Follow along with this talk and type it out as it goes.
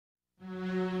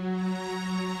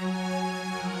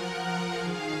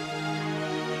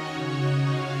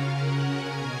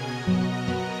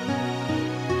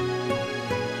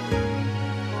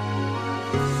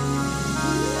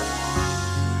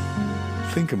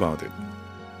think about it.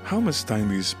 How much time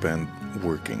do you spend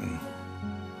working?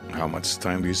 How much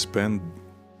time do you spend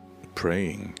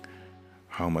praying?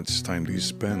 How much time do you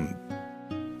spend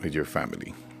with your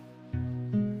family?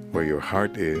 Where your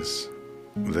heart is,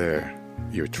 there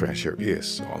your treasure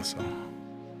is also.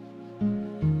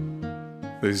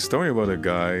 There's a story about a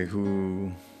guy who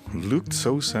looked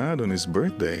so sad on his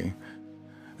birthday,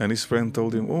 and his friend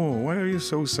told him, "Oh, why are you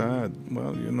so sad?"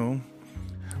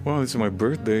 Well, it's my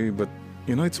birthday, but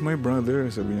it's my brother.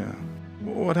 Sabi niya,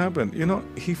 "What happened?"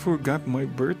 He forgot my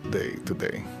birthday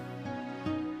today.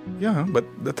 "Yeah, but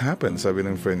that happened," sabi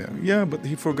ng friend niya. "Yeah, but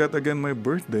he forgot again my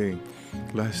birthday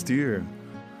last year."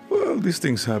 "Well, these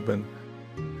things happen."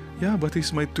 "Yeah, but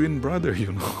he's my twin brother, He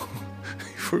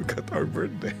forgot our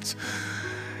birthdays."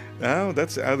 Now,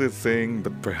 that's the other thing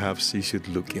that perhaps you should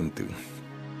look into.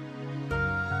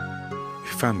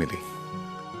 Family.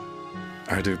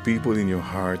 Are there people in your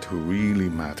heart who really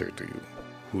matter to you?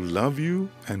 Who love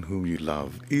you and whom you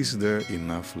love? Is there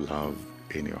enough love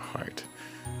in your heart?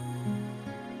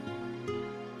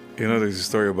 There's a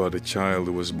story about a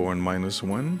child who was born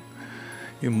 -1.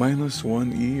 In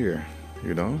 -1 year,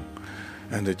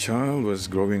 And the child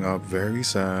was growing up very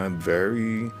sad,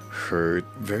 very hurt,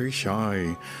 very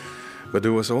shy. But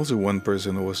there was also one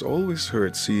person who was always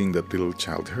hurt seeing that little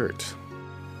child hurt.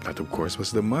 That, of course,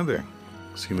 was the mother.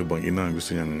 Sino bang ina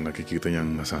gusto niyang nakikita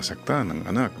niyang nasasaktan ng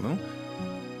anak, no?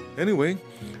 Anyway,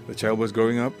 the child was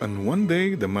growing up, and one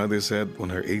day, the mother said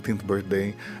on her 18th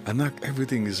birthday, "Anak,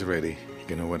 everything is ready."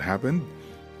 You know what happened?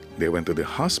 They went to the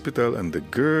hospital, and the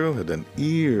girl had an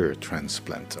ear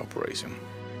transplant operation.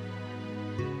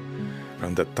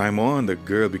 From that time on, the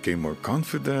girl became more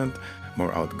confident,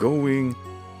 more outgoing,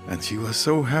 and she was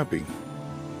so happy.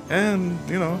 And,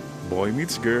 boy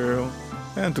meets girl.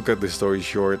 And to cut the story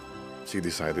short, she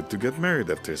decided to get married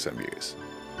after some years.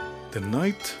 The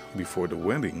night before the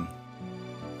wedding,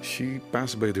 she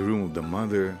passed by the room of the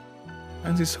mother,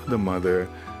 and she saw the mother,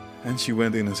 and she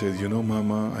went in and said,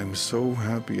 "Mama, I'm so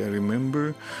happy. I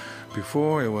remember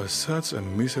before I was such a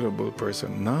miserable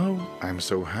person. Now I'm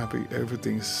so happy.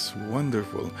 Everything's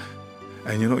wonderful."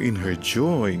 And in her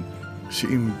joy,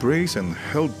 she embraced and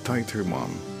held tight her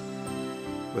mom.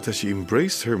 But as she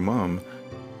embraced her mom,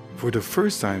 for the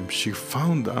first time, she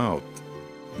found out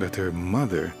that her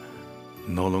mother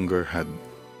no longer had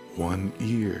one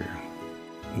ear.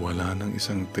 Wala nang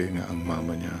isang tenga ang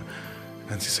mama niya.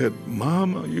 And she said,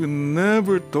 "Mama, you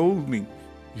never told me.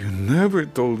 You never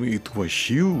told me it was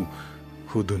you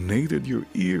who donated your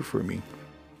ear for me.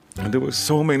 And there were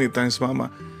so many times, Mama,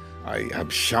 I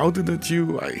have shouted at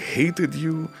you. I hated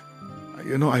you.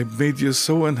 I've made you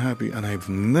so unhappy, and I've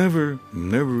never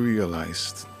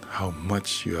realized how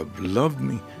much you have loved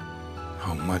me,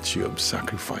 how much you have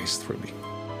sacrificed for me.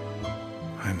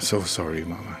 I'm so sorry,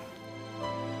 Mama.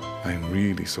 I'm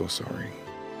really so sorry."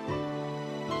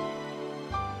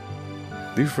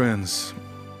 Dear friends,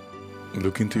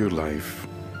 look into your life.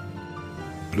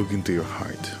 Look into your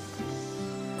heart.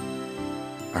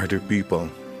 Are there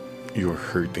people you're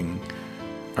hurting?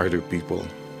 Are there people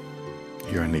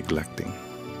you're neglecting?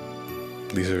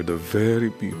 These are the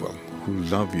very people who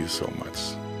love you so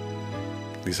much.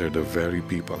 These are the very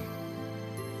people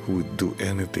who would do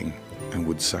anything and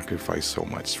would sacrifice so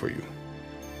much for you.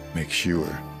 Make sure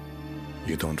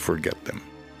you don't forget them.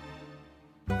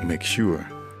 Make sure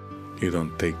you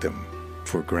don't take them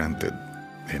for granted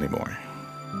anymore.